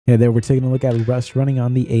Hey there, we're taking a look at Rust running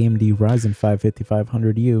on the AMD Ryzen 5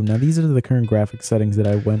 5500U. Now these are the current graphics settings that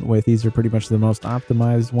I went with. These are pretty much the most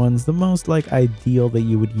optimized ones, the most ideal that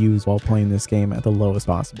you would use while playing this game at the lowest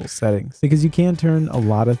possible settings. Because you can turn a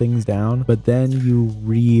lot of things down, but then you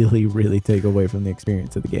really take away from the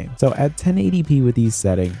experience of the game. So at 1080p with these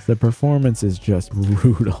settings, the performance is just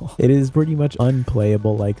brutal. It is pretty much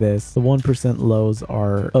unplayable like this. The 1% lows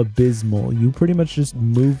are abysmal. You pretty much just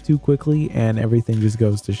move too quickly and everything just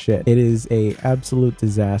goes to shit. It is a absolute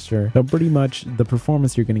disaster. So pretty much the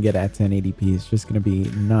performance you're going to get at 1080p is just going to be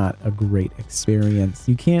not a great experience.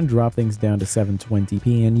 You can drop things down to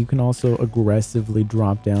 720p, and you can also aggressively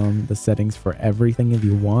drop down the settings for everything if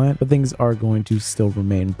you want, but things are going to still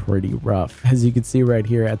remain pretty rough. As you can see right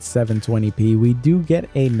here at 720p, we do get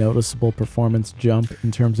a noticeable performance jump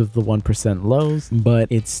in terms of the 1% lows, but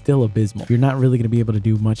it's still abysmal. You're not really going to be able to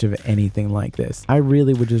do much of anything like this. I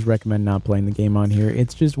really would just recommend not playing the game on here.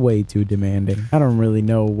 It's just way too demanding. I don't really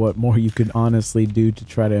know what more you could honestly do to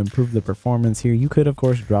try to improve the performance here. You could of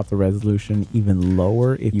course drop the resolution even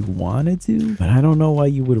lower if you wanted to, but I don't know why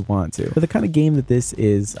you would want to. For the kind of game that this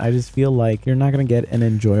is, I just feel like you're not going to get an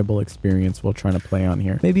enjoyable experience while trying to play on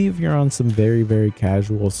here. Maybe if you're on some very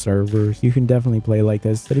casual servers, you can definitely play like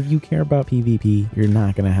this, but if you care about PvP, you're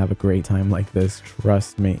not going to have a great time like this.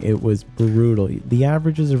 Trust me, it was brutal. The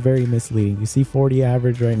averages are very misleading. You see 40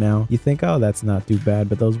 average right now, you think, oh, that's not too bad,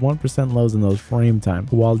 but those 1% lows and those frame time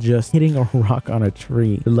while just hitting a rock on a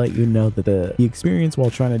tree to let you know that the experience while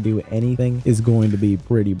trying to do anything is going to be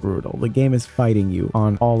pretty brutal. The game is fighting you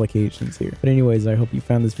on all occasions here. But anyways, I hope you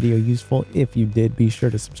found this video useful. If you did, be sure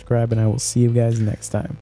to subscribe, and I will see you guys next time.